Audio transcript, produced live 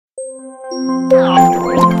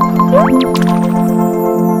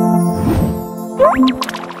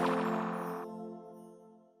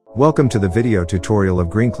Welcome to the video tutorial of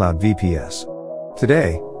GreenCloud VPS.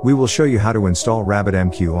 Today, we will show you how to install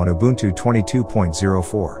RabbitMQ on Ubuntu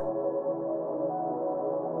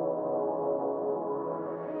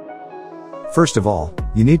 22.04. First of all,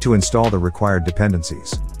 you need to install the required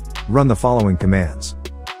dependencies. Run the following commands.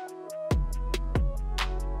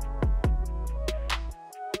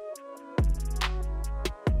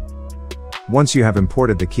 Once you have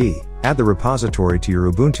imported the key, add the repository to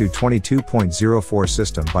your Ubuntu 22.04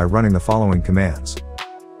 system by running the following commands.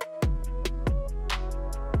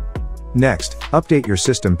 Next, update your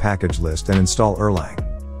system package list and install Erlang.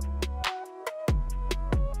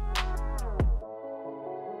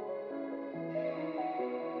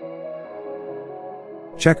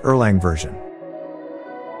 Check Erlang version.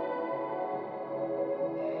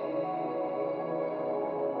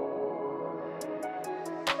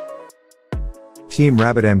 Team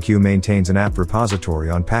RabbitMQ maintains an apt repository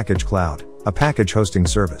on PackageCloud, a package hosting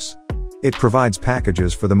service. It provides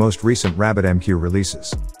packages for the most recent RabbitMQ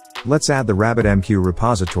releases. Let's add the RabbitMQ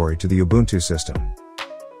repository to the Ubuntu system.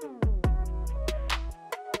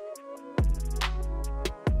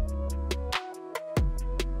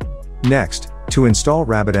 Next, to install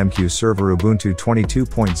RabbitMQ Server Ubuntu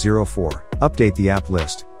 22.04, update the app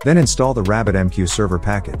list, then install the RabbitMQ Server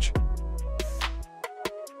package.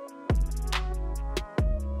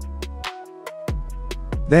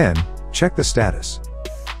 Then, check the status.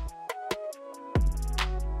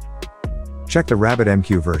 Check the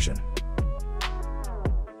RabbitMQ version.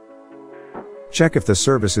 Check if the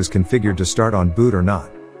service is configured to start on boot or not.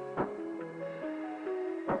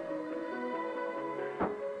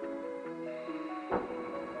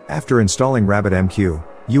 After installing RabbitMQ,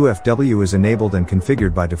 UFW is enabled and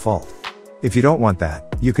configured by default. If you don't want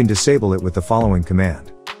that, you can disable it with the following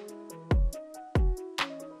command.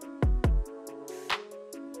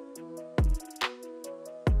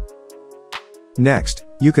 Next,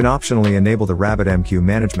 you can optionally enable the RabbitMQ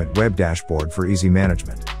Management Web Dashboard for easy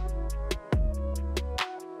management.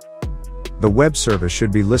 The web service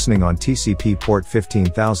should be listening on TCP port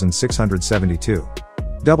 15672.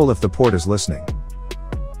 Double if the port is listening.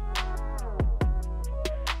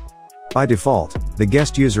 By default, the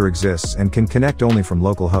guest user exists and can connect only from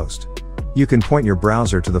localhost. You can point your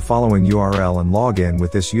browser to the following URL and log in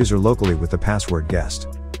with this user locally with the password guest.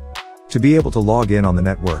 To be able to log in on the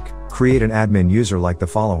network, create an admin user like the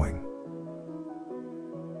following.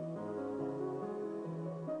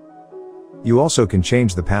 You also can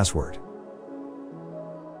change the password.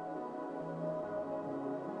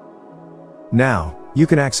 Now, you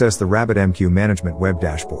can access the RabbitMQ Management Web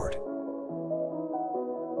Dashboard.